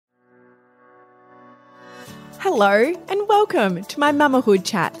Hello and welcome to my Mamahood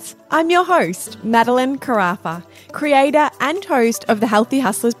Chats. I'm your host, Madeline Carafa, creator and host of the Healthy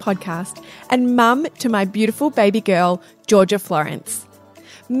Hustlers podcast and mum to my beautiful baby girl, Georgia Florence.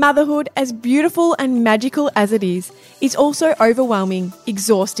 Motherhood, as beautiful and magical as it is also overwhelming,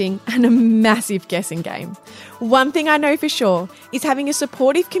 exhausting, and a massive guessing game. One thing I know for sure is having a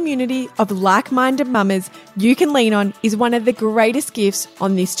supportive community of like-minded mamas you can lean on is one of the greatest gifts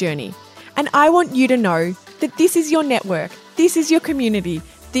on this journey. And I want you to know that this is your network, this is your community,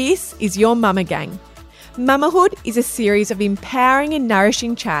 this is your mama gang. Mamahood is a series of empowering and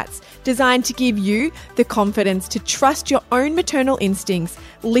nourishing chats designed to give you the confidence to trust your own maternal instincts,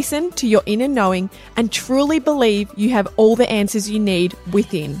 listen to your inner knowing, and truly believe you have all the answers you need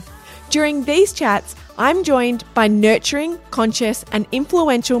within. During these chats, I'm joined by nurturing, conscious, and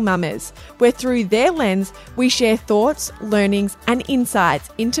influential mamas, where through their lens, we share thoughts, learnings, and insights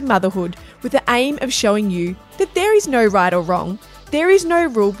into motherhood with the aim of showing you that there is no right or wrong, there is no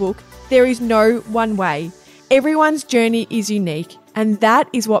rule book, there is no one way. Everyone's journey is unique, and that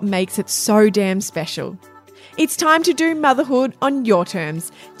is what makes it so damn special. It's time to do motherhood on your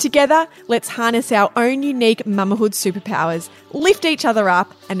terms. Together, let's harness our own unique mamahood superpowers, lift each other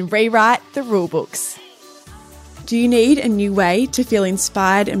up, and rewrite the rule books. Do you need a new way to feel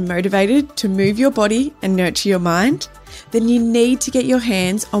inspired and motivated to move your body and nurture your mind? Then you need to get your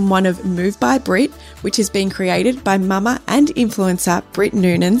hands on one of Move by Brit, which has been created by mama and influencer Brit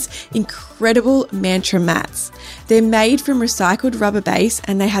Noonan's incredible mantra mats. They're made from recycled rubber base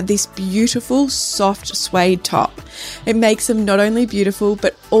and they have this beautiful soft suede top. It makes them not only beautiful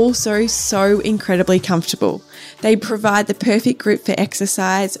but also so incredibly comfortable. They provide the perfect grip for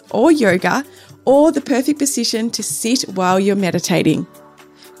exercise or yoga, or the perfect position to sit while you're meditating.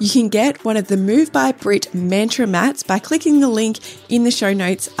 You can get one of the Move by Brit mantra mats by clicking the link in the show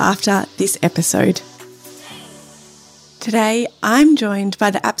notes after this episode. Today, I'm joined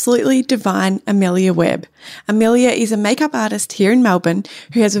by the absolutely divine Amelia Webb. Amelia is a makeup artist here in Melbourne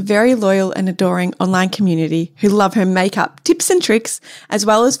who has a very loyal and adoring online community who love her makeup tips and tricks, as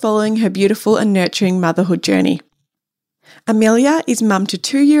well as following her beautiful and nurturing motherhood journey. Amelia is mum to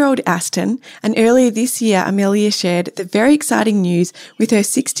 2-year-old Aston, and earlier this year Amelia shared the very exciting news with her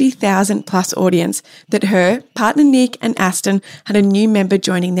 60,000 plus audience that her, partner Nick and Aston had a new member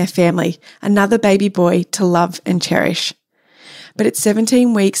joining their family, another baby boy to love and cherish. But at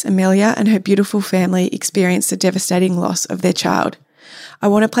 17 weeks, Amelia and her beautiful family experienced a devastating loss of their child. I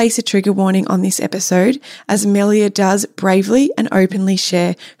want to place a trigger warning on this episode as Amelia does bravely and openly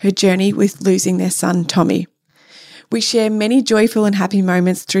share her journey with losing their son Tommy. We share many joyful and happy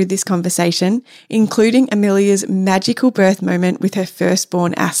moments through this conversation, including Amelia's magical birth moment with her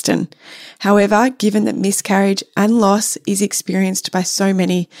firstborn Aston. However, given that miscarriage and loss is experienced by so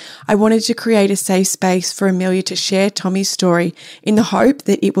many, I wanted to create a safe space for Amelia to share Tommy's story in the hope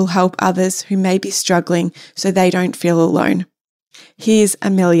that it will help others who may be struggling so they don't feel alone. Here's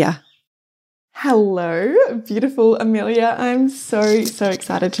Amelia. Hello, beautiful Amelia. I'm so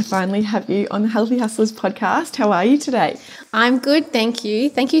excited to finally have you on the Healthy Hustlers podcast. How are you today? I'm good, thank you.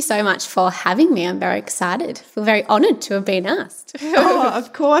 Thank you so much for having me. I'm very excited. I feel very honoured to have been asked. Oh,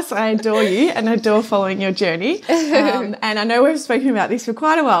 of course. I adore you and adore following your journey. And I know we've spoken about this for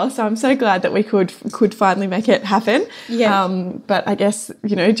quite a while, so I'm so glad that we could finally make it happen. Yeah. But I guess,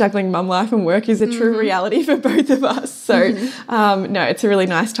 juggling mum life and work is a true reality for both of us. So, no, it's a really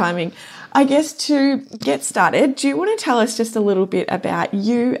nice timing. I guess to get started, do you want to tell us just a little bit about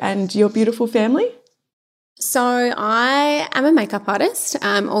you and your beautiful family? So I am a makeup artist.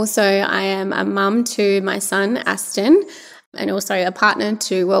 Also, I am a mum to my son, Aston, and also a partner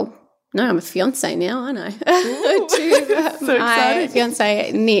to, I'm a fiance now, aren't I? To so my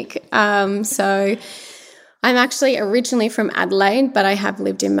fiance, Nick. So I'm actually originally from Adelaide, but I have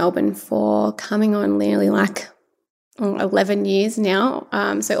lived in Melbourne for coming on nearly 11 years now.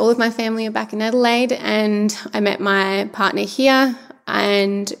 So all of my family are back in Adelaide, and I met my partner here,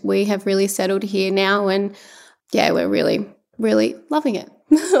 and we have really settled here now, and we're really, really loving it.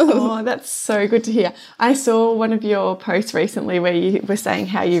 Oh, that's so good to hear. I saw one of your posts recently where you were saying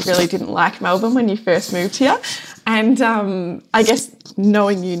how you really didn't like Melbourne when you first moved here. And I guess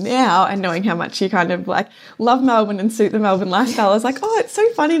knowing you now and knowing how much you kind of love Melbourne and suit the Melbourne lifestyle, I was like, oh, it's so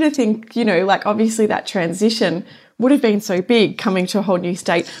funny to think, obviously that transition would have been so big coming to a whole new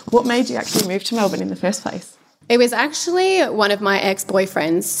state. What made you actually move to Melbourne in the first place? It was actually one of my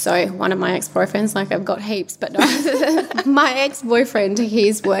ex-boyfriends. So one of my ex-boyfriends, I've got heaps, but no. My ex-boyfriend,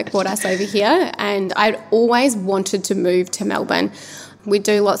 his work brought us over here, and I'd always wanted to move to Melbourne. we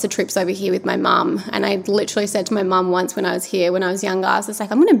do lots of trips over here with my mum. And I literally said to my mum once when I was here, when I was younger, I was just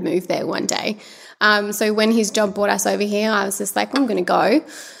like, I'm going to move there one day. So when his job brought us over here, I was just like, I'm going to go.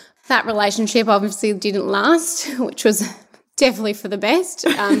 That relationship obviously didn't last, which was definitely for the best.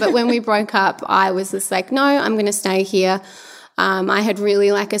 But when we broke up, I was just like, no, I'm going to stay here. I had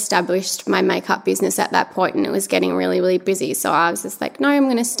really like established my makeup business at that point, and it was getting really, really busy. So I was just like, no, I'm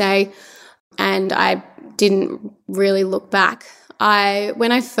going to stay. And I didn't really look back.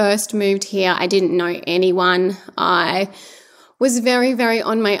 When I first moved here, I didn't know anyone. I was very, very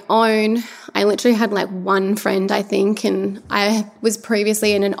on my own. I literally had like one friend, I think, and I was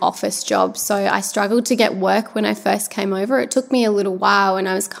previously in an office job. So I struggled to get work when I first came over. It took me a little while, and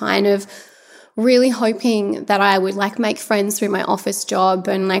I was kind of really hoping that I would like make friends through my office job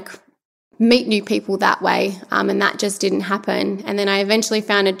and like meet new people that way. And that just didn't happen. And then I eventually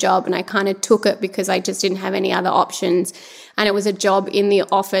found a job, and I kind of took it because I just didn't have any other options. And it was a job in the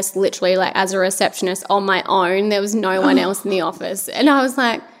office, literally like as a receptionist on my own. There was no one else in the office. And I was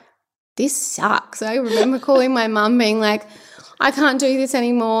like, this sucks. I remember calling my mum being like, I can't do this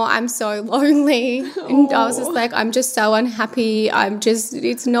anymore. I'm so lonely. And I was just like, I'm just so unhappy. I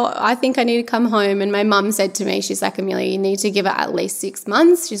think I need to come home. And my mum said to me, she's like, Amelia, you need to give it at least 6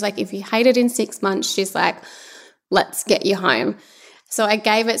 months. She's like, if you hate it in 6 months, she's like, let's get you home. So I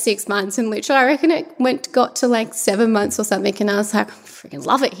gave it 6 months, and literally I reckon it got to like 7 months or something, and I was like, I freaking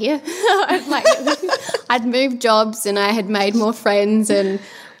love it here. I'd moved jobs, and I had made more friends, and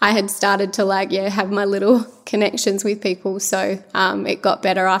I had started to have my little connections with people. So it got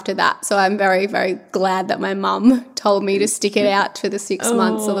better after that. So I'm very, very glad that my mum told me to stick it out for the 6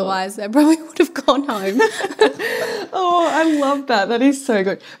 months. Otherwise, I probably would have gone home. Oh, I love that. That is so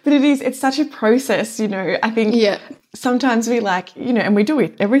good. But it's such a process, I think. Yeah. Sometimes we and we do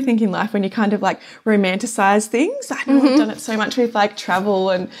with everything in life when you kind of romanticize things. I know I've done it so much with travel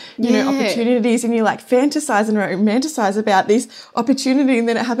and, opportunities, and you fantasize and romanticize about this opportunity, and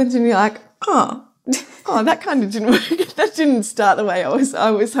then it happens and you're like, oh, that kind of didn't work. That didn't start the way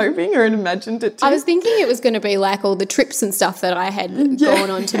I was hoping or imagined it to. I was thinking it was going to be like all the trips and stuff that I had gone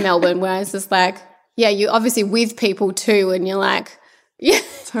on to Melbourne, where I was just like, you're obviously with people too, and you're like, yeah,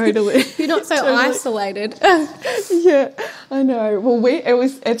 totally. You're not so totally. Isolated. Yeah, I know. Well,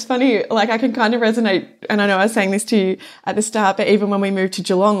 it's funny, I can kind of resonate, and I know I was saying this to you at the start, but even when we moved to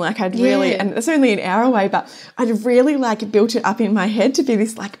Geelong, I'd really, and it's only an hour away, but I'd really built it up in my head to be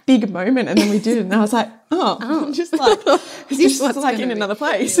this big moment, and then we did it, and I was like, I'm just it's just in another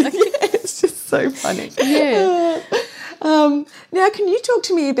place. Yeah, it's just so funny. Yeah. Now, can you talk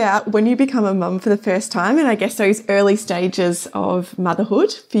to me about when you become a mum for the first time, and I guess those early stages of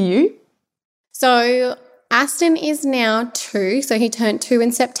motherhood for you? So Aston is now 2, so he turned 2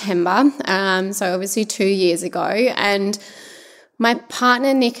 in September, so obviously 2 years ago, and my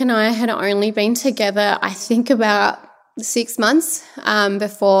partner Nick and I had only been together, I think, about 6 months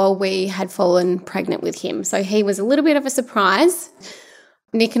before we had fallen pregnant with him. So he was a little bit of a surprise.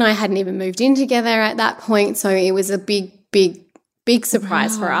 Nick and I hadn't even moved in together at that point, so it was a big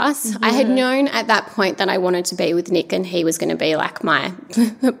surprise for us. Yeah. I had known at that point that I wanted to be with Nick, and he was going to be my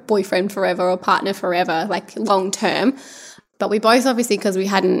boyfriend forever or partner forever, long term. But we both, obviously, because we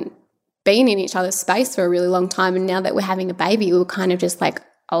hadn't been in each other's space for a really long time, and now that we're having a baby, we were kind of just like,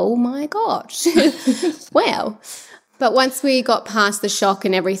 oh my gosh, wow. But once we got past the shock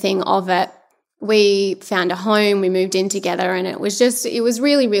and everything of it, we found a home, we moved in together, and it was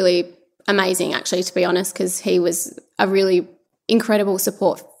really, really amazing, actually, to be honest, because he was a really incredible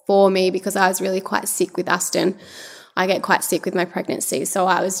support for me, because I was really quite sick with Aston. I get quite sick with my pregnancy, so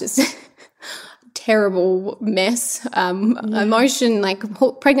I was just terrible mess,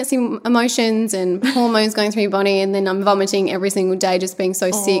 pregnancy emotions and hormones going through your body, and then I'm vomiting every single day, just being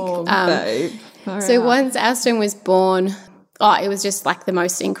so sick. Babe. So once Aston was born, it was just the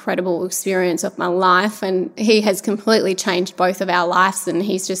most incredible experience of my life, and he has completely changed both of our lives, and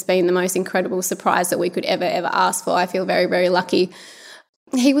he's just been the most incredible surprise that we could ever ask for. I feel very, very lucky.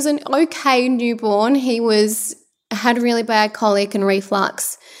 He was an okay newborn. He had really bad colic and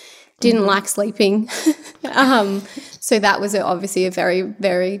reflux, didn't like sleeping. So that was obviously a very,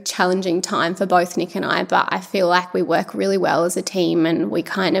 very challenging time for both Nick and I, but I feel like we work really well as a team, and we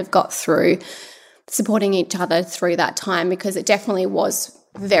kind of got through supporting each other through that time, because it definitely was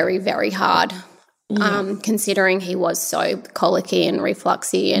very, very hard, considering he was so colicky and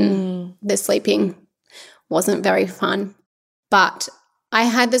refluxy, and the sleeping wasn't very fun. But I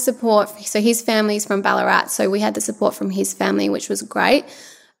had the support. So his family's from Ballarat, so we had the support from his family, which was great.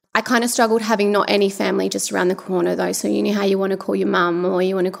 I kind of struggled having not any family just around the corner though. So you know how you want to call your mum or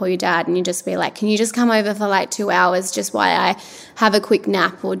you want to call your dad and you just be like, can you just come over for like 2 hours just while I have a quick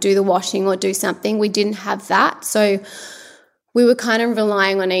nap or do the washing or do something? We didn't have that. So we were kind of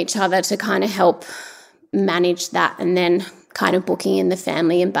relying on each other to kind of help manage that, and then kind of booking in the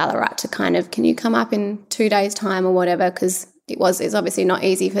family in Ballarat to kind of, can you come up in 2 days' time or whatever? Because it's obviously not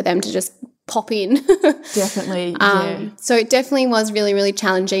easy for them to just pop in. Definitely, yeah. So it definitely was really, really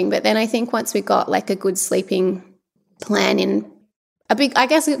challenging. But then I think once we got like a good sleeping plan in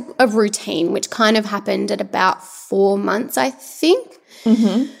a routine, which kind of happened at about 4 months, I think.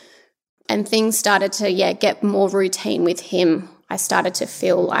 Mm-hmm. And things started to, get more routine with him. I started to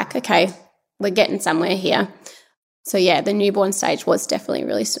feel like, okay, we're getting somewhere here. So, the newborn stage was definitely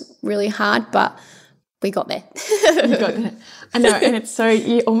really, really hard, but we got there. You got there. I know, and it's so,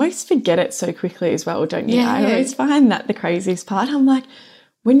 you almost forget it so quickly as well, don't you? Yeah. I always find that the craziest part. I'm like,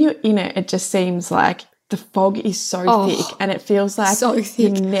 when you're in it, it just seems like the fog is so thick and it feels like you're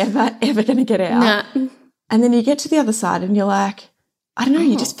never, ever going to get out. Nah. And then you get to the other side and you're like, I don't know,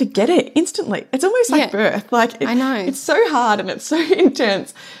 you just forget it instantly. It's almost like birth. Like I know. It's so hard and it's so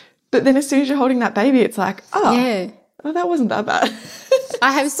intense. But then as soon as you're holding that baby, it's like, that wasn't that bad.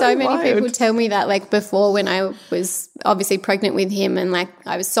 I have so many wild. people tell me that, like, before, when I was obviously pregnant with him, and like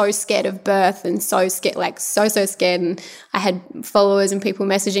I was so scared of birth and so scared, like so scared, and I had followers and people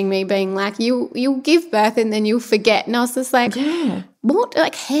messaging me being like, you'll give birth and then you'll forget. And I was just like, what?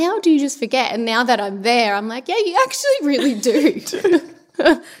 Like, how do you just forget? And now that I'm there, I'm like, you actually really do.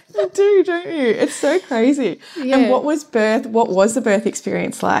 You do, don't you? It's so crazy. Yeah. And what was the birth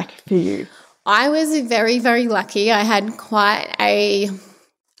experience like for you? I was very, very lucky. I had quite a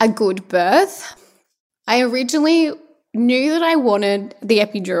good birth. I originally knew that I wanted the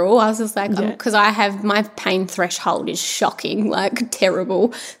epidural. I was just like, because my pain threshold is shocking, like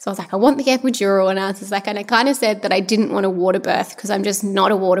terrible. So I was like, I want the epidural. And I was just like, and I kind of said that I didn't want a water birth because I'm just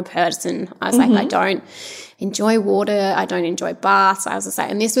not a water person. I was like, I don't enjoy water. I don't enjoy baths. I was just like,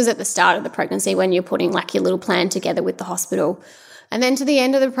 and this was at the start of the pregnancy when you're putting like your little plan together with the hospital. And then to the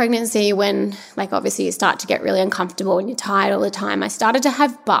end of the pregnancy, when like obviously you start to get really uncomfortable and you're tired all the time, I started to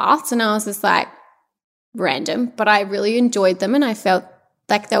have baths, and I was just like, random, but I really enjoyed them and I felt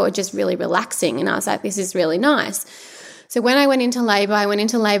like they were just really relaxing, and I was like, this is really nice. So when I went into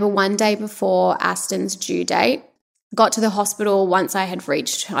labour 1 day before Aston's due date. Got to the hospital once I had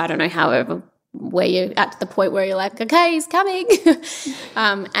reached, I don't know, however, where you're at the point where you're like, okay, he's coming.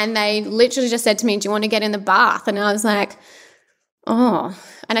 And they literally just said to me, do you want to get in the bath? And I was like,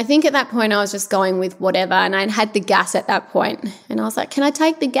 and I think at that point I was just going with whatever, and I had the gas at that point, and I was like, can I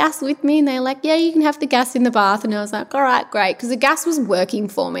take the gas with me? And they're like, yeah, you can have the gas in the bath. And I was like, all right, great, because the gas was working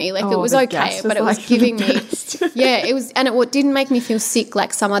for me. Like it was okay, but it was giving me it was, and it didn't make me feel sick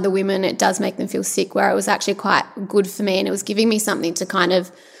like some other women. It does make them feel sick, where it was actually quite good for me, and it was giving me something to kind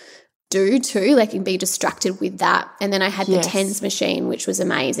of do too, like and be distracted with that. And then I had the TENS machine, which was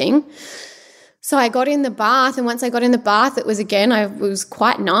amazing. So I got in the bath, and once I got in the bath, it was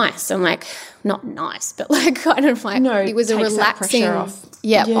quite nice. I'm like, not nice, but like kind of like it was a relaxing,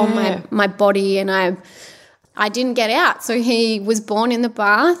 on my body, and I didn't get out. So he was born in the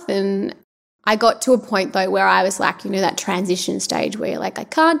bath, and I got to a point though where I was like, that transition stage where you're like, I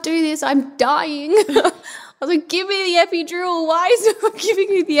can't do this, I'm dying. I was like, give me the epidural. Why is no one giving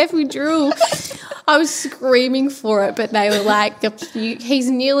me the epidural? I was screaming for it, but they were like,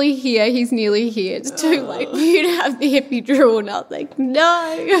 he's nearly here. It's too late for you to have the epidural. And I was like,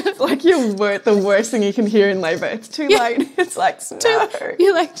 no. It's like the worst thing you can hear in labour. It's too late. It's like, no.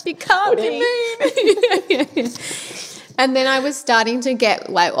 You're like, you can't be. What do you mean? And then I was starting to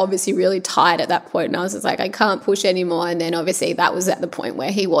get like obviously really tired at that point, and I was just like, I can't push anymore. And then obviously that was at the point where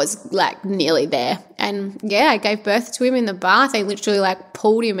he was like nearly there. And I gave birth to him in the bath. I literally like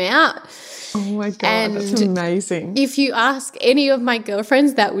pulled him out. Oh my God, that's amazing. If you ask any of my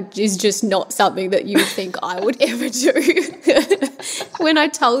girlfriends, is just not something that you would think I would ever do. When I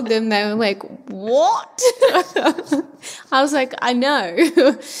told them, they were like, what? I was like, I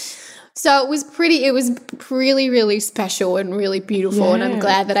know. So it was really, really special and really beautiful, and I'm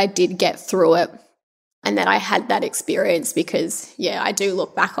glad that I did get through it and that I had that experience, because, I do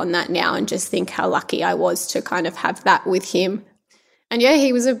look back on that now and just think how lucky I was to kind of have that with him. And,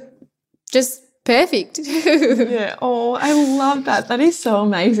 he was just perfect. I love that. That is so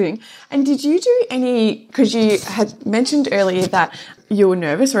amazing. And did you do any, because you had mentioned earlier that you were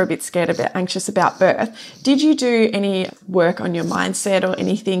nervous or a bit scared, a bit anxious about birth. Did you do any work on your mindset or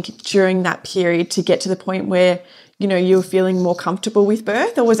anything during that period to get to the point where, you were feeling more comfortable with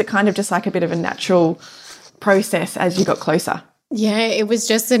birth, or was it kind of just like a bit of a natural process as you got closer? Yeah, it was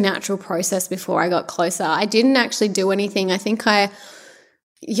just a natural process before I got closer. I didn't actually do anything. I think I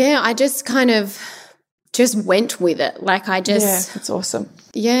just kind of just went with it. Like I just. Yeah, that's awesome.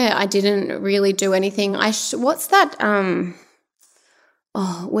 Yeah, I didn't really do anything. What's that?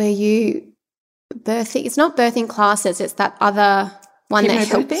 Where you birthing? It's not birthing classes. It's that other one that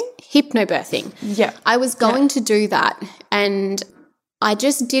helps. Hypnobirthing. Yeah. I was going to do that, and I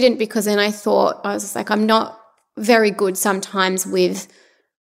just didn't because then I thought, I was just like, I'm not very good sometimes with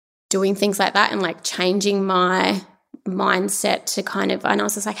doing things like that and like changing my mindset to kind of, and I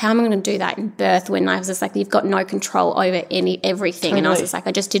was just like, how am I going to do that in birth when I was just like, you've got no control over everything. Totally. And I was just like,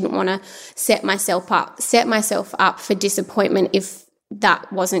 I just didn't want to set myself up for disappointment if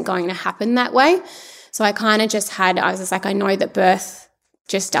that wasn't going to happen that way. So I kind of just I was just like, I know that birth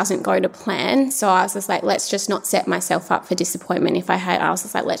just doesn't go to plan. So I was just like, let's just not set myself up for disappointment. I was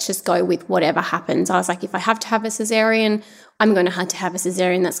just like, let's just go with whatever happens. I was like, if I have to have a cesarean, I'm going to have a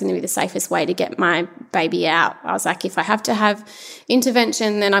cesarean. That's going to be the safest way to get my baby out. I was like, if I have to have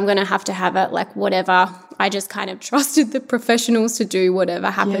intervention, then I'm going to have it, like whatever. I just kind of trusted the professionals to do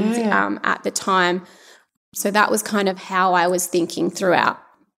whatever happens at the time. So that was kind of how I was thinking throughout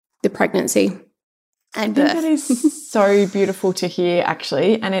the pregnancy and birth. That is so beautiful to hear,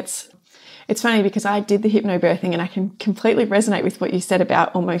 actually. And it's funny because I did the hypnobirthing and I can completely resonate with what you said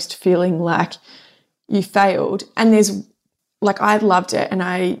about almost feeling like you failed. And there's like, I loved it and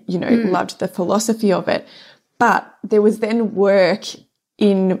I, loved the philosophy of it. But there was then work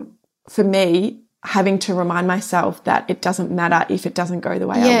for me, having to remind myself that it doesn't matter if it doesn't go the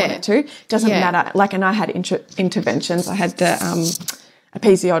way I want it to. It doesn't matter. Like, and I had interventions. I had the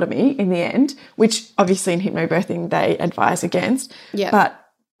episiotomy in the end, which obviously in hypnobirthing they advise against. Yeah. But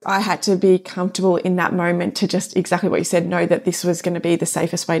I had to be comfortable in that moment to just exactly what you said, know that this was going to be the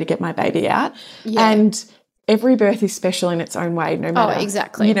safest way to get my baby out. Yeah. And every birth is special in its own way, no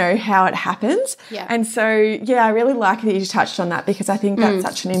matter how it happens. Yeah. And so, I really like that you touched on that because I think that's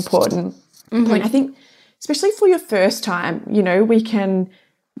such an important point. I think especially for your first time,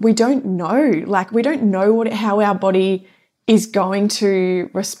 we don't know how our body is going to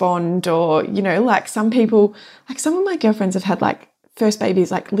respond, or, like some people, like some of my girlfriends have had like first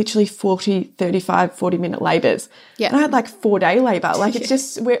babies, like literally 40-minute labors. Yeah. And I had like 4-day labor. Like it's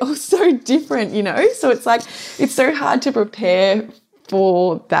just, we're all so different, so it's like, it's so hard to prepare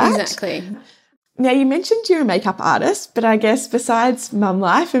for that. Exactly. Now, you mentioned you're a makeup artist, but I guess besides mum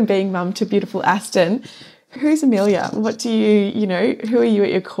life and being mum to beautiful Aston, who's Amelia? What do who are you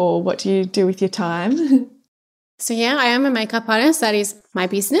at your core? What do you do with your time? So, I am a makeup artist. That is my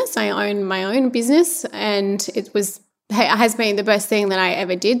business. I own my own business, and it has been the best thing that I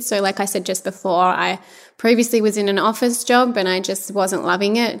ever did. So like I said just before, I previously was in an office job and I just wasn't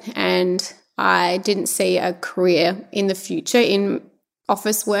loving it, and I didn't see a career in the future in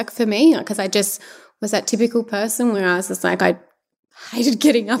office work for me because I just was that typical person where I was just like, I hated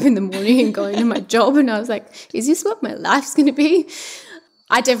getting up in the morning and going to my job, and I was like, is this what my life's going to be?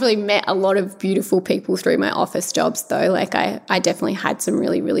 I definitely met a lot of beautiful people through my office jobs though. Like I definitely had some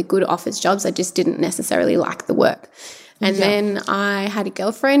really, really good office jobs. I just didn't necessarily like the work. And then I had a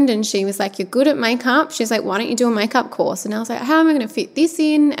girlfriend and she was like, you're good at makeup. She's like, why don't you do a makeup course? And I was like, how am I going to fit this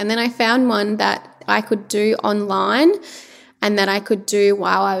in? And then I found one that I could do online and that I could do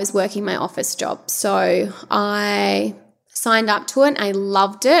while I was working my office job. So I signed up to it. I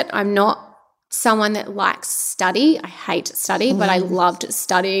loved it. I'm not someone that likes study. I hate study, but I loved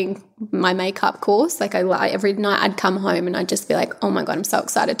studying my makeup course. Like every night I'd come home and I'd just be like, oh my God, I'm so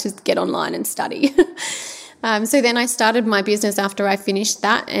excited to get online and study. So then I started my business after I finished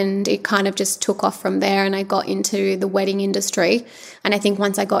that, and it kind of just took off from there, and I got into the wedding industry. And I think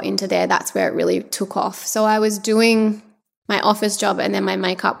once I got into there, that's where it really took off. So I was doing my office job and then my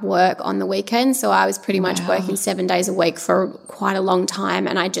makeup work on the weekend. So I was pretty much working 7 days a week for quite a long time,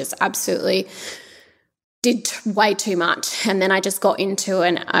 and I just absolutely did way too much. And then I just got into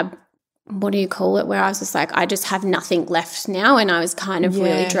where I was just like, I just have nothing left now. And I was kind of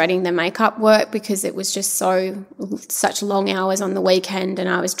really dreading the makeup work because it was just such long hours on the weekend, and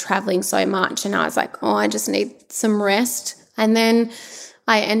I was traveling so much, and I was like, oh, I just need some rest. And then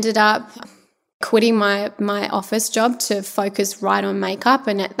I ended up quitting my office job to focus right on makeup.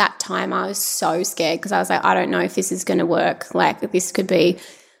 And at that time I was so scared because I was like, I don't know if this is going to work. Like this could be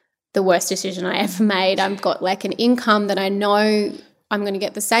the worst decision I ever made. I've got like an income that I know I'm going to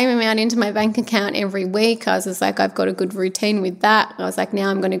get the same amount into my bank account every week. I was just like, I've got a good routine with that. I was like, now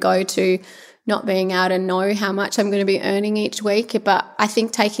I'm going to go to not being able to know how much I'm going to be earning each week. But I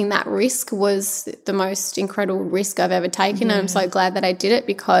think taking that risk was the most incredible risk I've ever taken. And I'm so glad that I did it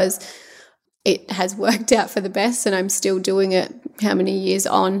because it has worked out for the best, and I'm still doing it how many years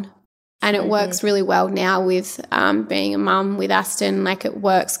on. And it works really well now with being a mum with Aston. Like, it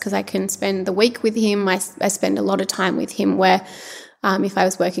works because I can spend the week with him. I spend a lot of time with him where if I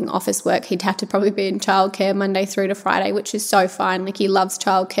was working office work, he'd have to probably be in childcare Monday through to Friday, which is so fine. Like, he loves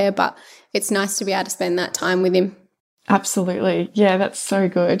childcare, but it's nice to be able to spend that time with him. Absolutely. Yeah, that's so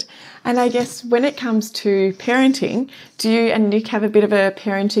good. And I guess when it comes to parenting, do you and Nick have a bit of a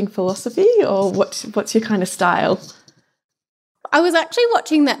parenting philosophy, or what's your kind of style? I was actually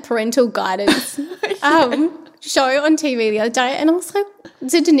watching that parental guidance show on TV the other day, and I was like,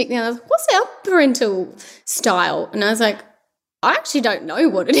 said to Nick now, I was like, what's our parental style? And I was like, I actually don't know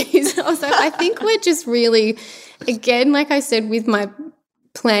what it is. I was like, I think we're just really, again, like I said, with my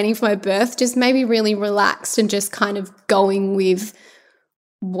planning for my birth, just maybe really relaxed and just kind of going with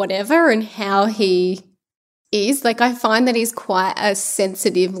whatever and how he is. Like, I find that he's quite a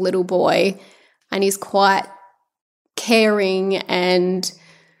sensitive little boy, and he's quite caring, and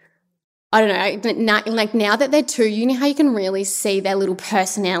I don't know, like now that they're two, you know how you can really see their little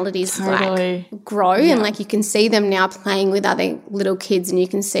personalities like grow, and like you can see them now playing with other little kids, and you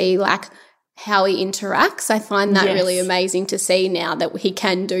can see like how he interacts. I find that really amazing to see now that he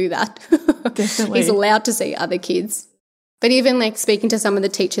can do that. Definitely. He's allowed to see other kids. But even like speaking to some of the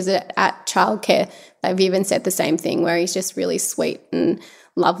teachers at childcare, they've even said the same thing, where he's just really sweet and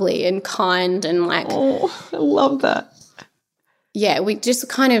lovely and kind, and like, oh, I love that. Yeah, we just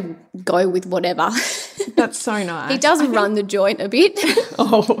kind of go with whatever. That's so nice. He does run the joint a bit.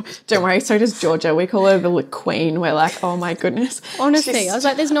 Oh, don't worry. So does Georgia. We call her the queen. We're like, oh my goodness. Honestly, I was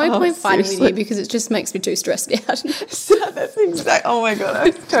like, there's no point fighting with you because it just makes me too stressed out. So that's oh my God,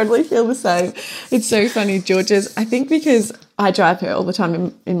 I totally feel the same. It's so funny. Georgia's, I think because I drive her all the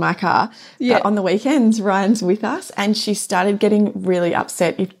time in my car, but on the weekends, Ryan's with us, and she started getting really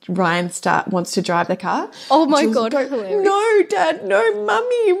upset if Ryan wants to drive the car. Oh my God, hilarious. No, Dad, no,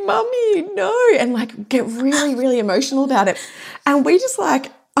 Mummy, no. And like get really, really emotional about it. And we just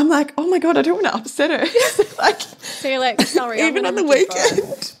like, I'm like, oh my God, I don't want to upset her. Like, so you're like, sorry. Even on the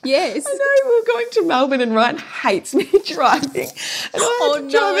weekend. Yes. I know, we were going to Melbourne and Ryan hates me driving. And I had to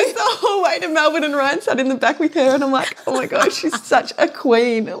drive us the whole way to Melbourne, and Ryan sat in the back with her, and I'm like, oh my God, she's such a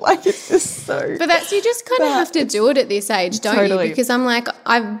queen. Like, it's just so. But you just kind of have to do it at this age, don't you? Because I'm like,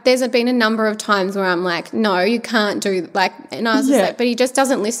 there's been a number of times where I'm like, no, you can't do, like, and I was just like, but he just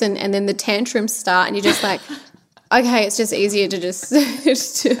doesn't listen, and then the tantrums start, and you're just like, okay, it's just easier to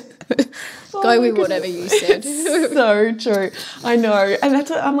just go with whatever you said. So true. I know. And that's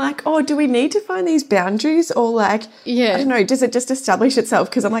what I'm like, oh, do we need to find these boundaries, or like, I don't know, does it just establish itself?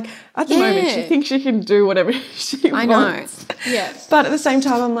 Because I'm like, at the moment, she thinks she can do whatever she wants. I know. Yeah. But at the same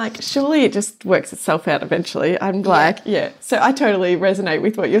time, I'm like, surely it just works itself out eventually. I'm like, So I totally resonate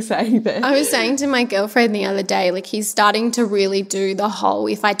with what you're saying there. I was saying to my girlfriend the other day, like, he's starting to really do the whole,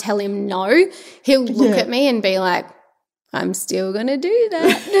 if I tell him no, he'll look at me and be like, I'm still going to do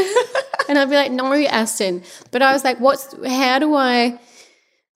that. And I'd be like, no, Aston. But I was like, what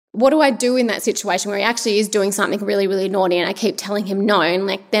do I do in that situation where he actually is doing something really, really naughty, and I keep telling him no, and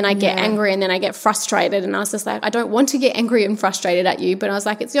like then I get angry, and then I get frustrated, and I was just like, I don't want to get angry and frustrated at you, but I was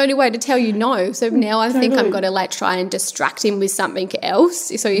like, it's the only way to tell you no. So now I think I'm going to like try and distract him with something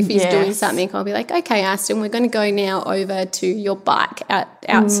else. So if he's doing something, I'll be like, okay, Aston, we're going to go now over to your bike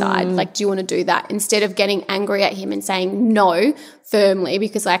outside. Like, do you want to do that? Instead of getting angry at him and saying no firmly,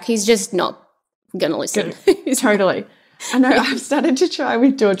 because like he's just not going to listen. Totally. I know, I've started to try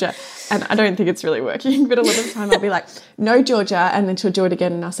with Georgia, and I don't think it's really working, but a lot of the time I'll be like, no, Georgia, and then she'll do it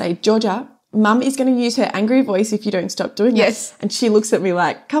again, and I'll say, Georgia, Mum is going to use her angry voice if you don't stop doing that. And she looks at me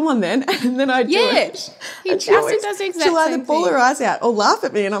like, come on then, and then I do it. And she'll either bawl her eyes out or laugh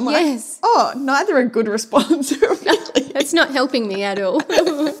at me, and I'm like, oh, neither a good response, really. That's not helping me at all.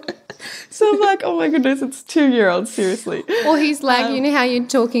 So I'm like, oh my goodness, it's 2-year-old, seriously. Or he's like, you know how you're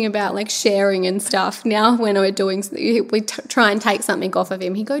talking about like sharing and stuff. Now when we're doing, we try and take something off of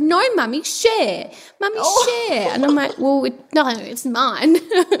him. He go, no, Mummy, share. Mummy, share. And I'm like, well, no, it's mine.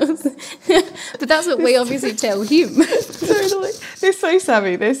 But that's what we obviously tell him. Totally. They're so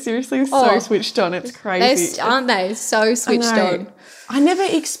savvy. They're seriously so switched on. It's crazy. Aren't they? So switched on. I never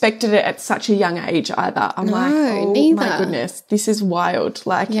expected it at such a young age either. I'm like, oh neither. My goodness, this is wild.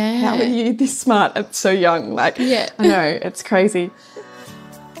 Like, how are you this smart at so young? Like, I know, it's crazy.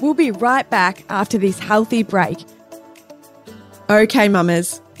 We'll be right back after this healthy break. Okay,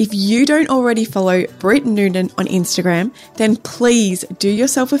 mamas, if you don't already follow Britt Noonan on Instagram, then please do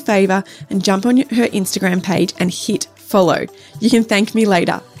yourself a favour and jump on her Instagram page and hit follow. You can thank me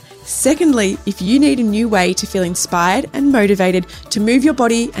later. Secondly, if you need a new way to feel inspired and motivated to move your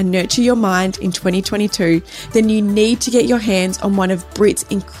body and nurture your mind in 2022, then you need to get your hands on one of Brit's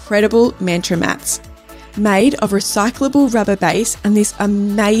incredible mantra mats. Made of recyclable rubber base and this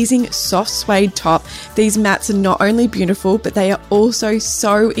amazing soft suede top, these mats are not only beautiful, but they are also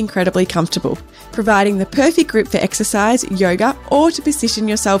so incredibly comfortable, providing the perfect grip for exercise, yoga, or to position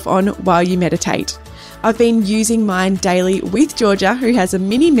yourself on while you meditate. I've been using mine daily with Georgia, who has a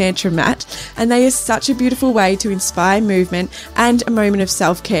mini mantra mat, and they are such a beautiful way to inspire movement and a moment of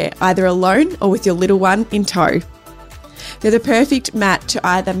self-care, either alone or with your little one in tow. They're the perfect mat to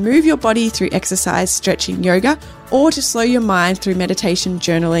either move your body through exercise, stretching, yoga, or to slow your mind through meditation,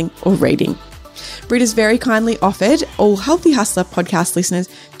 journaling, or reading. Brit has very kindly offered all Healthy Hustler podcast listeners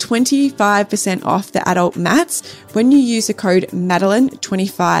 25% off the adult mats when you use the code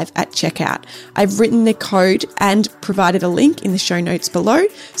Madeline25 at checkout. I've written the code and provided a link in the show notes below.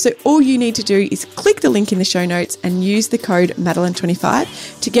 So all you need to do is click the link in the show notes and use the code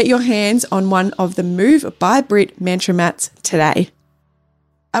Madeline25 to get your hands on one of the Move by Brit mantra mats today.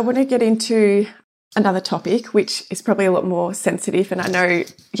 I want to get into another topic, which is probably a lot more sensitive, and I know,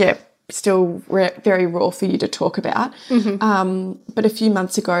 still very raw for you to talk about. But a few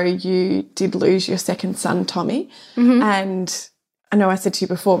months ago, you did lose your second son, Tommy. And I know I said to you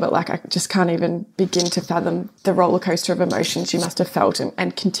before, but like I just can't even begin to fathom the roller coaster of emotions you must have felt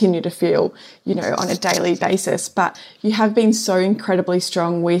and continue to feel, you know, on a daily basis. But you have been so incredibly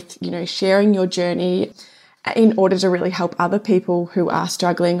strong with, you know, sharing your journey in order to really help other people who are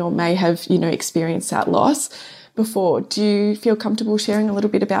struggling or may have, you know, experienced that loss before. Do you feel comfortable sharing a little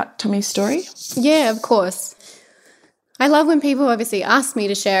bit about Tommy's story? Yeah, of course. I love when people obviously ask me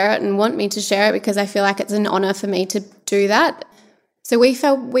to share it and want me to share it, because I feel like it's an honour for me to do that. So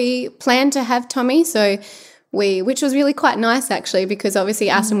we planned to have Tommy, which was really quite nice actually, because obviously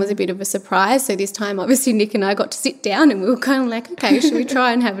Aston was a bit of a surprise. So this time obviously Nick and I got to sit down and we were kind of like, okay, should we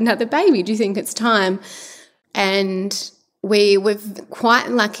try and have another baby? Do you think it's time? And we were quite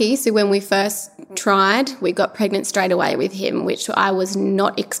lucky. So when we first tried, we got pregnant straight away with him, which I was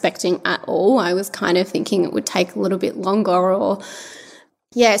not expecting at all. I was kind of thinking it would take a little bit longer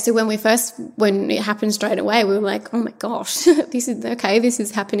so when it happened straight away, we were like, oh my gosh, this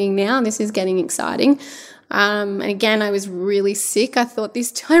is happening now. This is getting exciting. And again, I was really sick. I thought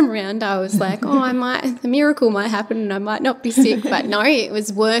this time around, I was like, a miracle might happen and I might not be sick. But no, it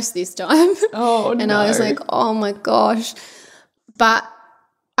was worse this time. Oh, no. And I was like, oh my gosh. But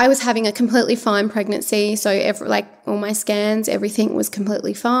I was having a completely fine pregnancy. So all my scans, everything was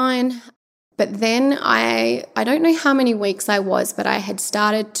completely fine. But then I don't know how many weeks I was, but I had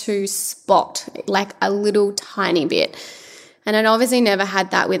started to spot like a little tiny bit. And I'd obviously never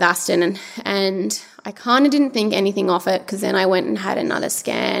had that with Aston. And I kind of didn't think anything of it, because then I went and had another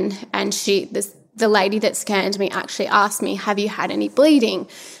scan, and the lady that scanned me actually asked me, have you had any bleeding?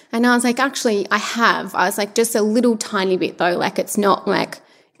 And I was like, actually, I have. I was like, just a little tiny bit though, like it's not like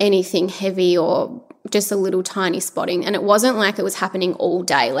anything heavy or just a little tiny spotting. And it wasn't like it was happening all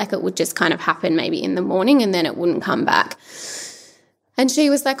day, like it would just kind of happen maybe in the morning and then it wouldn't come back. And she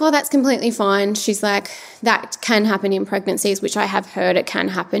was like, oh, that's completely fine. She's like, that can happen in pregnancies, which I have heard it can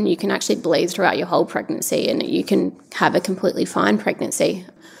happen. You can actually bleed throughout your whole pregnancy and you can have a completely fine pregnancy.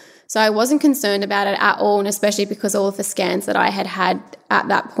 So I wasn't concerned about it at all, and especially because all of the scans that I had at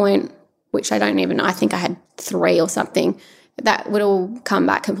that point, which I think I had 3 or something, that would all come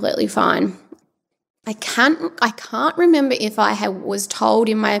back completely fine. I can't remember if I was told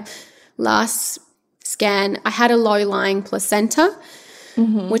in my last scan I had a low-lying placenta,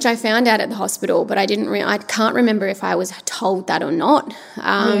 which I found out at the hospital, but I can't remember if I was told that or not.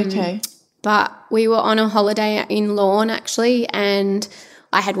 Okay. But we were on a holiday in Lorne actually, and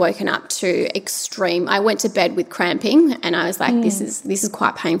I had woken up to extreme. I went to bed with cramping, and I was like, this is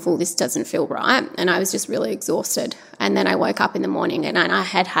quite painful. This doesn't feel right. And I was just really exhausted. And then I woke up in the morning and I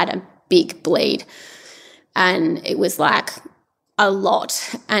had a big bleed, and it was like a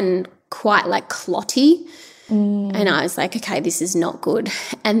lot and quite like clotty. And I was like, okay, this is not good.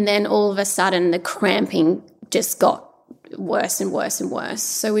 And then all of a sudden the cramping just got worse and worse and worse.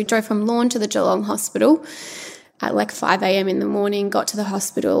 So we drove from Lorne to the Geelong hospital at like 5 a.m. in the morning, got to the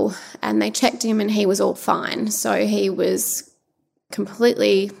hospital, and they checked him and he was all fine. So he was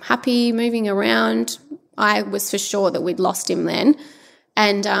completely happy, moving around. I was for sure that we'd lost him then.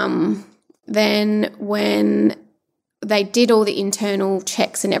 And then when they did all the internal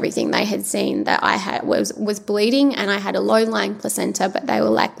checks and everything, they had seen that I was bleeding and I had a low-lying placenta, but they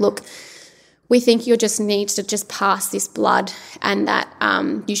were like, look, we think you just need to just pass this blood and that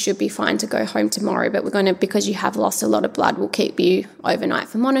you should be fine to go home tomorrow, but because you have lost a lot of blood, we'll keep you overnight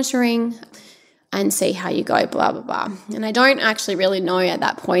for monitoring and see how you go, blah, blah, blah. And I don't actually really know at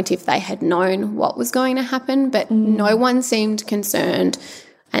that point if they had known what was going to happen, but no one seemed concerned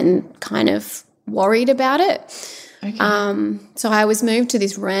and kind of worried about it. Okay. So I was moved to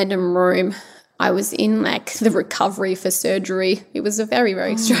this random room. I was in like the recovery for surgery. It was a very,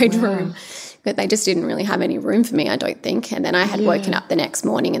 very strange room, but they just didn't really have any room for me, I don't think. And then I had woken up the next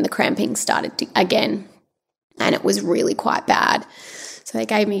morning and the cramping started again, and it was really quite bad. So they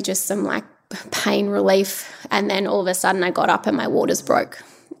gave me just some like pain relief, and then all of a sudden I got up and my waters broke.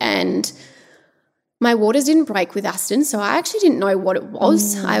 And my waters didn't break with Aston, so I actually didn't know what it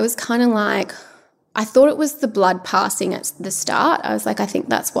was. I was kind of like, I thought it was the blood passing at the start. I was like, I think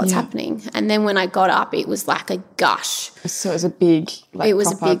that's what's happening. And then when I got up, it was like a gush. So it was a big, like, it was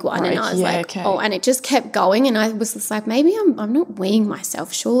a big one, break. and I was oh, and it just kept going, and I was just like, maybe I'm not weeing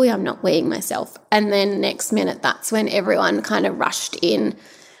myself. Surely I'm not weeing myself. And then next minute, that's when everyone kind of rushed in,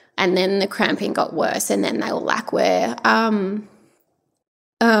 and then the cramping got worse, and then they were like, we're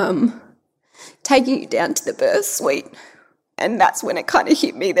taking you down to the birth suite. And that's when it kind of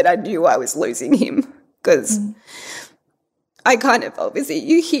hit me that I knew I was losing him, because I kind of, obviously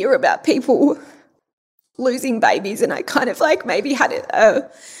you hear about people losing babies, and I kind of like maybe had it, I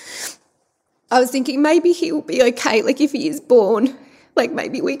was thinking maybe he will be okay, like if he is born, like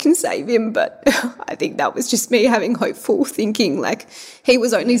maybe we can save him. But I think that was just me having hopeful thinking, like he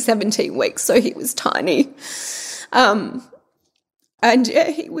was only 17 weeks, so he was tiny. And yeah,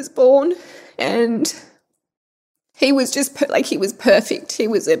 he was born, and he was just he was perfect. He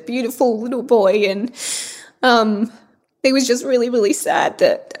was a beautiful little boy, and it was just really, really sad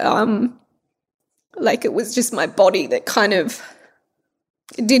that like it was just my body that kind of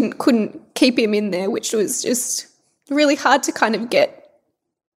couldn't keep him in there, which was just really hard to kind of get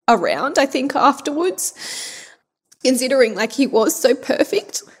around, I think, afterwards, considering like he was so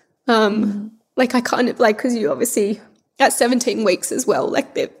perfect. Like I kind of like, because you obviously at 17 weeks as well,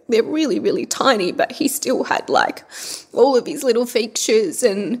 like they're really, really tiny, but he still had like all of his little features,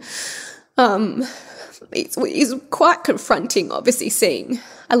 and it's quite confronting, obviously, seeing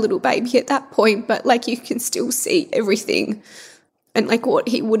a little baby at that point, but like you can still see everything and like what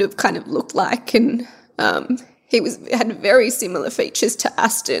he would have kind of looked like, and he had very similar features to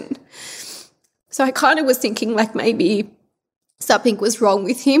Aston. So I kind of was thinking like maybe something was wrong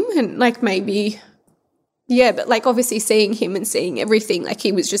with him, and like maybe, yeah, but like obviously seeing him and seeing everything, like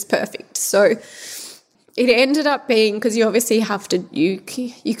he was just perfect. So it ended up being, because you obviously have to, you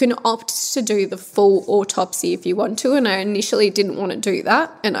can opt to do the full autopsy if you want to, and I initially didn't want to do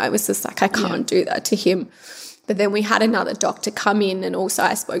that, and I was just like, I can't do that to him. But then we had another doctor come in, and also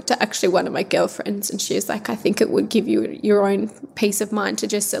I spoke to actually one of my girlfriends, and she was like, I think it would give you your own peace of mind to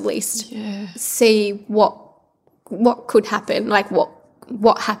just at least see what could happen, like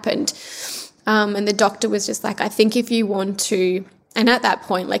what happened. And the doctor was just like, I think if you want to, and at that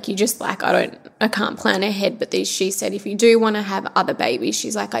point, like you just like, I can't plan ahead, but she said, if you do want to have other babies,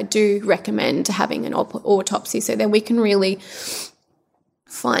 she's like, I do recommend having an autopsy, so then we can really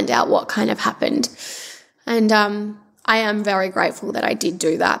find out what kind of happened. And I am very grateful that I did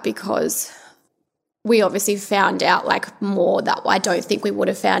do that, because we obviously found out like more that I don't think we would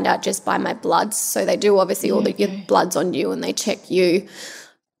have found out just by my bloods. So they do obviously your bloods on you, and they check you.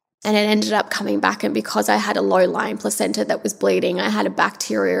 And it ended up coming back, and because I had a low-lying placenta that was bleeding, I had a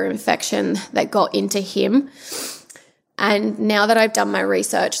bacteria infection that got into him. And now that I've done my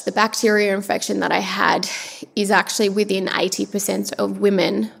research, the bacteria infection that I had is actually within 80% of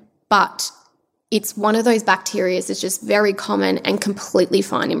women, but it's one of those bacteria that's just very common and completely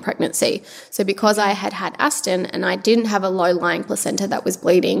fine in pregnancy. So because I had Aston and I didn't have a low-lying placenta that was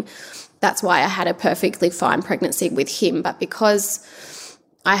bleeding, that's why I had a perfectly fine pregnancy with him. But because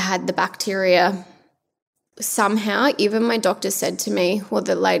I had the bacteria, somehow, even my doctor said to me, well,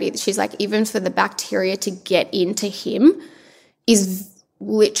 the lady, she's like, even for the bacteria to get into him is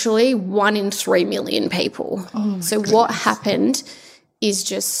literally 1 in 3 million people. So what happened is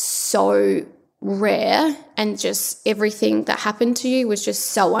just so rare, and just everything that happened to you was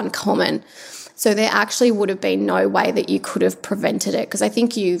just so uncommon. So there actually would have been no way that you could have prevented it, because I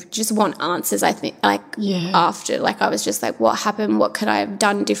think you just want answers, I think, like after. Like I was just like, what happened? What could I have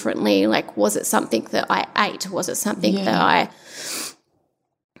done differently? Like, was it something that I ate? Was it something that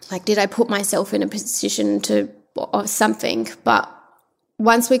did I put myself in a position of something? But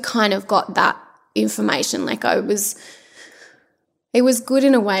once we kind of got that information, like it was good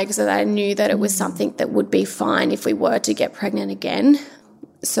in a way, because I knew that it was something that would be fine if we were to get pregnant again.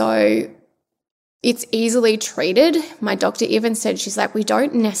 So it's easily treated. My doctor even said, she's like, we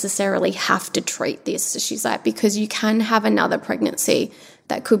don't necessarily have to treat this. She's like, because you can have another pregnancy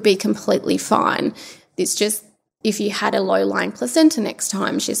that could be completely fine. It's just if you had a low-lying placenta next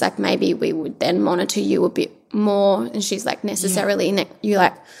time, she's like, maybe we would then monitor you a bit more. And she's like, necessarily, you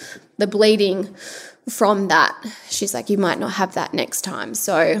like the bleeding from that, she's like, you might not have that next time.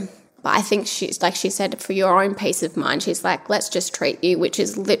 So, but I think she's like, she said, for your own peace of mind, she's like, let's just treat you, which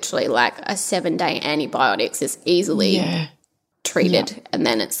is literally like a 7-day antibiotics is easily treated and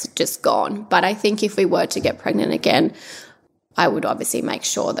then it's just gone. But I think if we were to get pregnant again, I would obviously make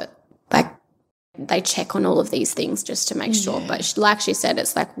sure that like they check on all of these things just to make sure. But like she said,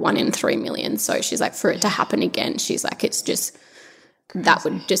 it's like 1 in 3 million. So she's like, for it to happen again, she's like, it's just, crazy. That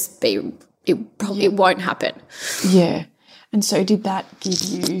would just be, it won't happen. Yeah. And so did that give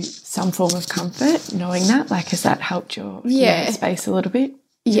you some form of comfort knowing that? Like, has that helped your space a little bit?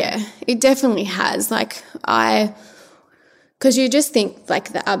 Yeah, it definitely has. Like because you just think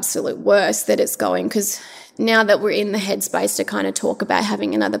like the absolute worst that it's going, because now that we're in the headspace to kind of talk about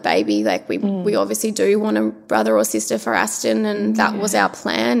having another baby, like we obviously do want a brother or sister for Aston, and that was our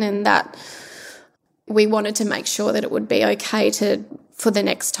plan, and that we wanted to make sure that it would be okay for the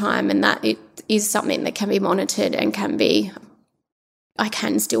next time, and that it is something that can be monitored and I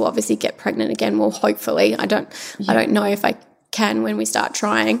can still obviously get pregnant again. Well, hopefully. I don't know if I can when we start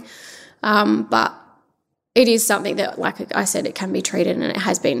trying. But it is something that, like I said, it can be treated, and it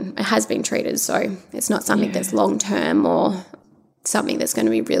has been treated. So it's not something that's long term or something that's going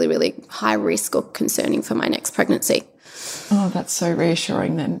to be really, really high risk or concerning for my next pregnancy. Oh, that's so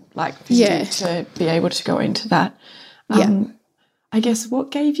reassuring then, like for you to be able to go into that. I guess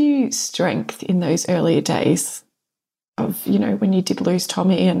what gave you strength in those earlier days of, you know, when you did lose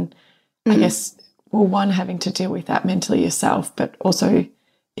Tommy, and I guess, well, one, having to deal with that mentally yourself, but also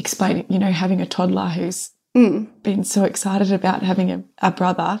explaining, you know, having a toddler who's been so excited about having a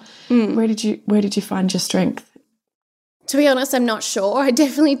brother. Where did you find your strength? To be honest, I'm not sure. I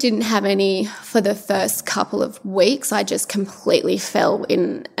definitely didn't have any for the first couple of weeks. I just completely fell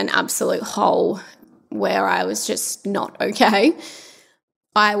in an absolute hole where I was just not okay.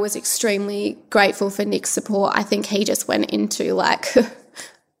 I was extremely grateful for Nick's support. I think he just went into like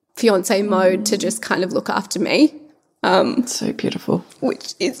fiance mode to just kind of look after me. So beautiful.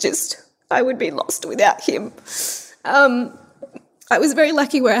 Which is just, I would be lost without him. I was very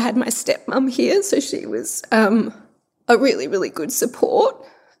lucky where I had my stepmom here, so she was a really, really good support.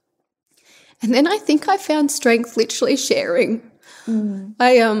 And then I think I found strength literally sharing.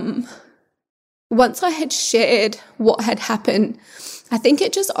 Once I had shared what had happened, I think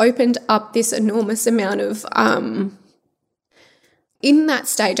it just opened up this enormous amount of in that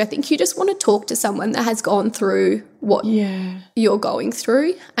stage, I think you just want to talk to someone that has gone through what you're going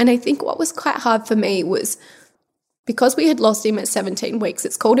through. And I think what was quite hard for me was because we had lost him at 17 weeks,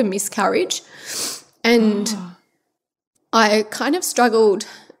 it's called a miscarriage. And I kind of struggled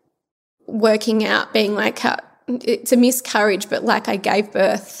working out, being like, it's a miscarriage, but like I gave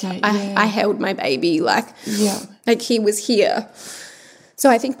birth. I held my baby, like he was here. So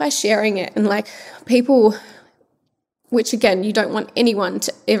I think by sharing it, and like people, which again, you don't want anyone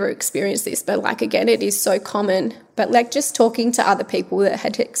to ever experience this, but like again, it is so common, but like just talking to other people that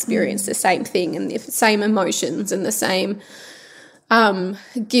had experienced the same thing and the same emotions and the same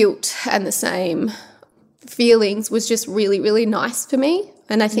guilt and the same feelings was just really, really nice for me.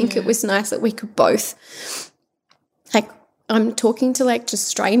 And I think it was nice that we could both, like, I'm talking to like just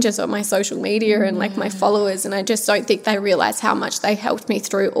strangers on my social media and like my followers, and I just don't think they realize how much they helped me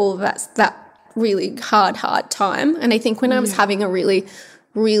through all of that really hard time. And I think when I was having a really,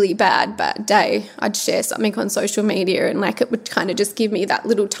 really bad day, I'd share something on social media and like it would kind of just give me that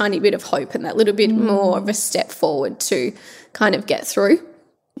little tiny bit of hope and that little bit more of a step forward to kind of get through.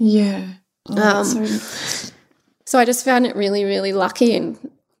 Yeah. So I just found it really, really lucky, and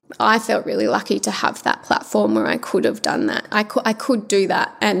I felt really lucky to have that platform where I could have done that. I could do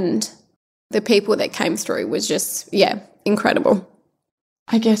that, and the people that came through was just, incredible.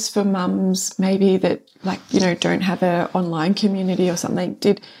 I guess for mums maybe that, like, you know, don't have an online community or something,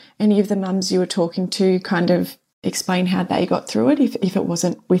 did any of the mums you were talking to kind of explain how they got through it if it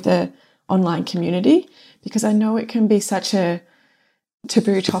wasn't with an online community? Because I know it can be such a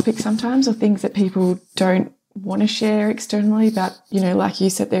taboo topic sometimes, or things that people don't want to share externally, but, you know, like you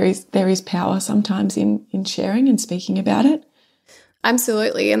said, there is power sometimes in sharing and speaking about it.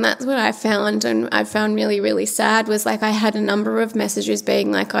 Absolutely. And that's what I found, and I found really, really sad was like I had a number of messages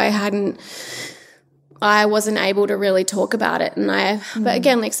being like I wasn't able to really talk about it. And but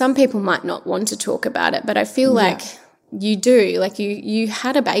again, like some people might not want to talk about it, but I feel like you do, like you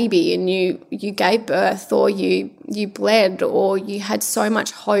had a baby and you gave birth, or you bled, or you had so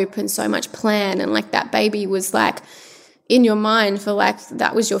much hope and so much plan, and like that baby was like in your mind for like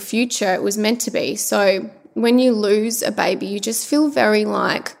that was your future. It was meant to be. So when you lose a baby, you just feel very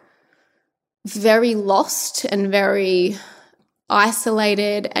lost and very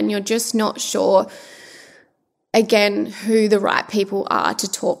isolated, and you're just not sure again who the right people are to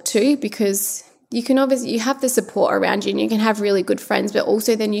talk to, because you can obviously, you have the support around you and you can have really good friends, but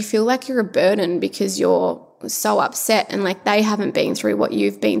also then you feel like you're a burden because you're so upset and like they haven't been through what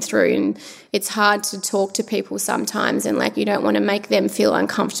you've been through, and it's hard to talk to people sometimes, and like you don't want to make them feel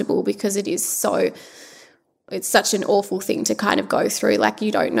uncomfortable because it's such an awful thing to kind of go through. Like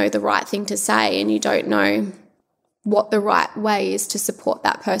you don't know the right thing to say and you don't know what the right way is to support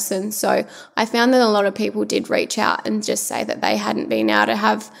that person. So I found that a lot of people did reach out and just say that they hadn't been able to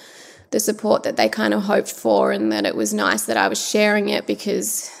have the support that they kind of hoped for, and that it was nice that I was sharing it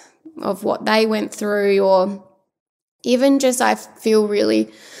because of what they went through, or even just I feel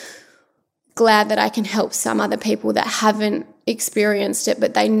really glad that I can help some other people that haven't experienced it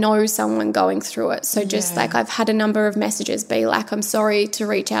but they know someone going through it. So just like I've had a number of messages be like, I'm sorry to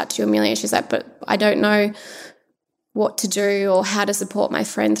reach out to you, Amelia. She's like, but I don't know what to do or how to support my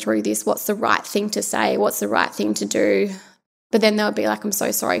friend through this. What's the right thing to say? What's the right thing to do? But then they'll be like, I'm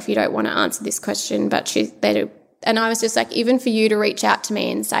so sorry if you don't want to answer this question. But they do. And I was just like, even for you to reach out to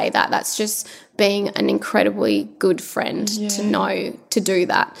me and say that, that's just being an incredibly good friend to know to do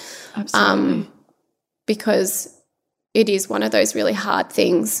that. Absolutely. Because it is one of those really hard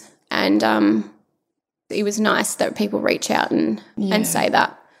things. And it was nice that people reach out and say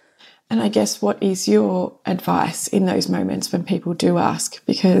that. And I guess what is your advice in those moments when people do ask?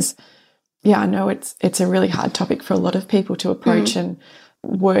 Because I know it's a really hard topic for a lot of people to approach, and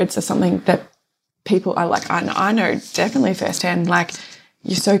words are something that people are like, I know definitely firsthand, like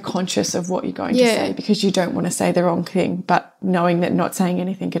you're so conscious of what you're going to say because you don't want to say the wrong thing, but knowing that not saying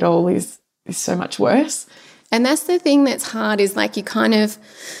anything at all is so much worse. And that's the thing that's hard, is like you kind of,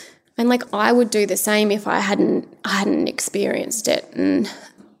 and like I would do the same if I hadn't experienced it. And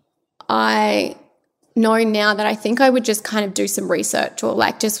I know now that I think I would just kind of do some research, or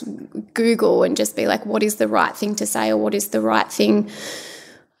like just Google and just be like, what is the right thing to say, or what is the right thing,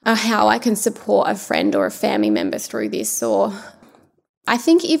 how I can support a friend or a family member through this. Or I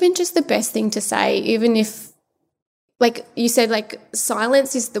think even just the best thing to say, even if, like you said, like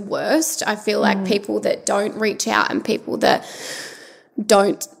silence is the worst. I feel like people that don't reach out and people that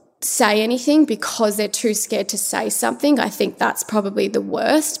don't say anything because they're too scared to say something, I think that's probably the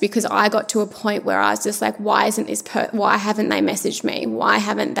worst, because I got to a point where I was just like, why haven't they messaged me? Why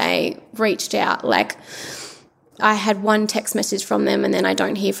haven't they reached out? Like I had one text message from them and then I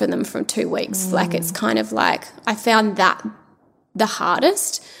don't hear from them for 2 weeks. Like it's kind of like, I found that the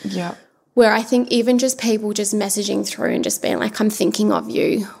hardest. Yeah. Where I think even just people just messaging through and just being like, I'm thinking of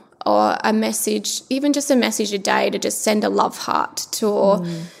you, or a message, even just a message a day to just send a love heart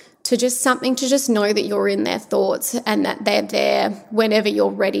to just something to just know that you're in their thoughts and that they're there whenever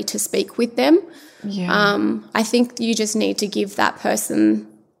you're ready to speak with them. Yeah. I think you just need to give that person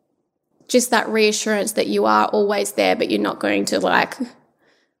just that reassurance that you are always there, but you're not going to like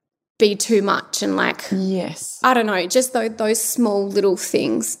be too much and like, yes, I don't know, just those small little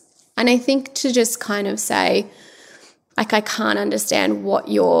things. And I think to just kind of say, like, I can't understand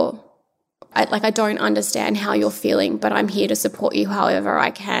I don't understand how you're feeling, but I'm here to support you however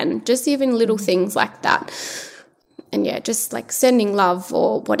I can. Just even little things like that. And just like sending love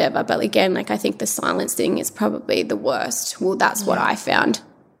or whatever. But again, like I think the silence thing is probably the worst. Well, that's what I found.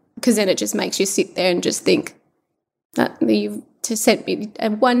 Because then it just makes you sit there and just think that you've sent me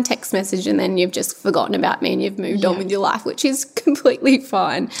one text message and then you've just forgotten about me and you've moved on with your life, which is completely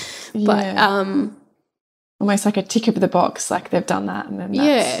fine. But almost like a tick of the box, like they've done that, and then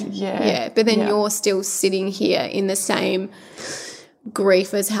that's, but then you're still sitting here in the same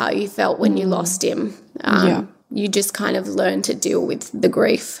grief as how you felt when you lost him. You just kind of learn to deal with the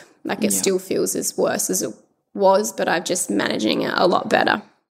grief. Like it still feels as worse as it was, but I'm just managing it a lot better.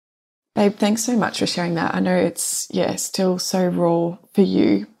 Babe, thanks so much for sharing that. I know it's still so raw for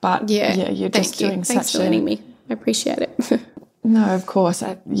you, but you're just doing Thanks for letting me. I appreciate it. No, of course.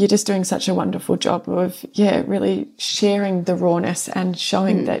 You're just doing such a wonderful job of, really sharing the rawness and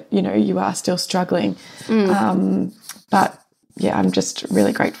showing that, you are still struggling. But, I'm just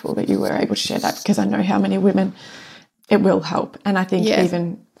really grateful that you were able to share that, because I know how many women it will help. And I think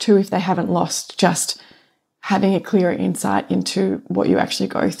even, too, if they haven't lost, just having a clearer insight into what you actually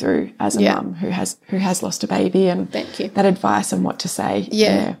go through as a mum who has lost a baby, and Thank you. that advice on what to say.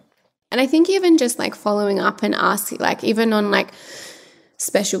 And I think even just like following up and asking, like even on like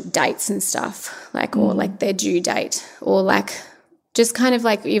special dates and stuff, like or like their due date, or like just kind of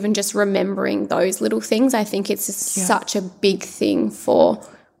like even just remembering those little things. I think it's just such a big thing for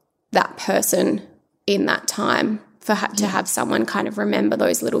that person in that time to have someone kind of remember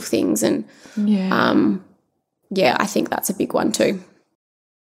those little things. And I think that's a big one too.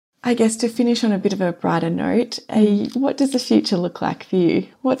 I guess to finish on a bit of a brighter note, what does the future look like for you?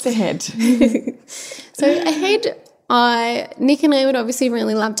 What's ahead? So ahead, Nick and I would obviously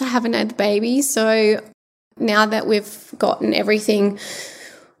really love to have another baby. So now that we've gotten everything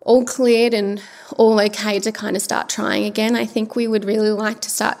all cleared and all okay to kind of start trying again, I think we would really like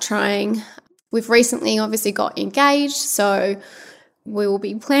to start trying. We've recently obviously got engaged, so we will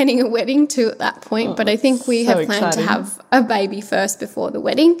be planning a wedding too at that point, but I think we have planned to have a baby first before the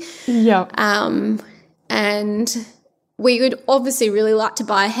wedding. Yeah. And we would obviously really like to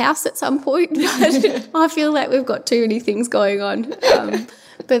buy a house at some point, but I feel like we've got too many things going on.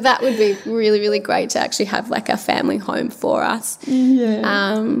 But that would be really, really great to actually have like a family home for us.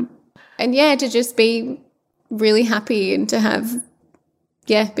 Yeah. And to just be really happy and to have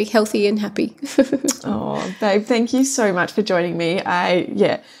be healthy and happy. Oh, babe, thank you so much for joining me.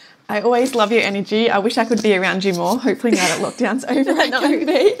 I always love your energy. I wish I could be around you more. Hopefully now that lockdown's over, I can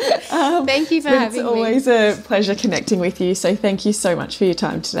be. Thank you for having me. It's always a pleasure connecting with you. So thank you so much for your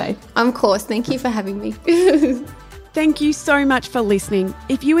time today. Of course. Thank you for having me. Thank you so much for listening.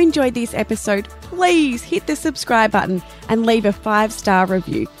 If you enjoyed this episode, please hit the subscribe button and leave a 5-star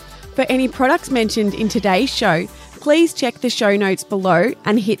review. For any products mentioned in today's show, please check the show notes below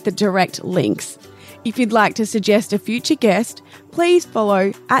and hit the direct links. If you'd like to suggest a future guest, please follow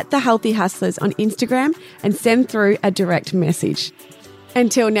 @TheHealthyHustlers on Instagram and send through a direct message.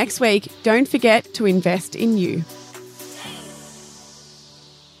 Until next week, don't forget to invest in you.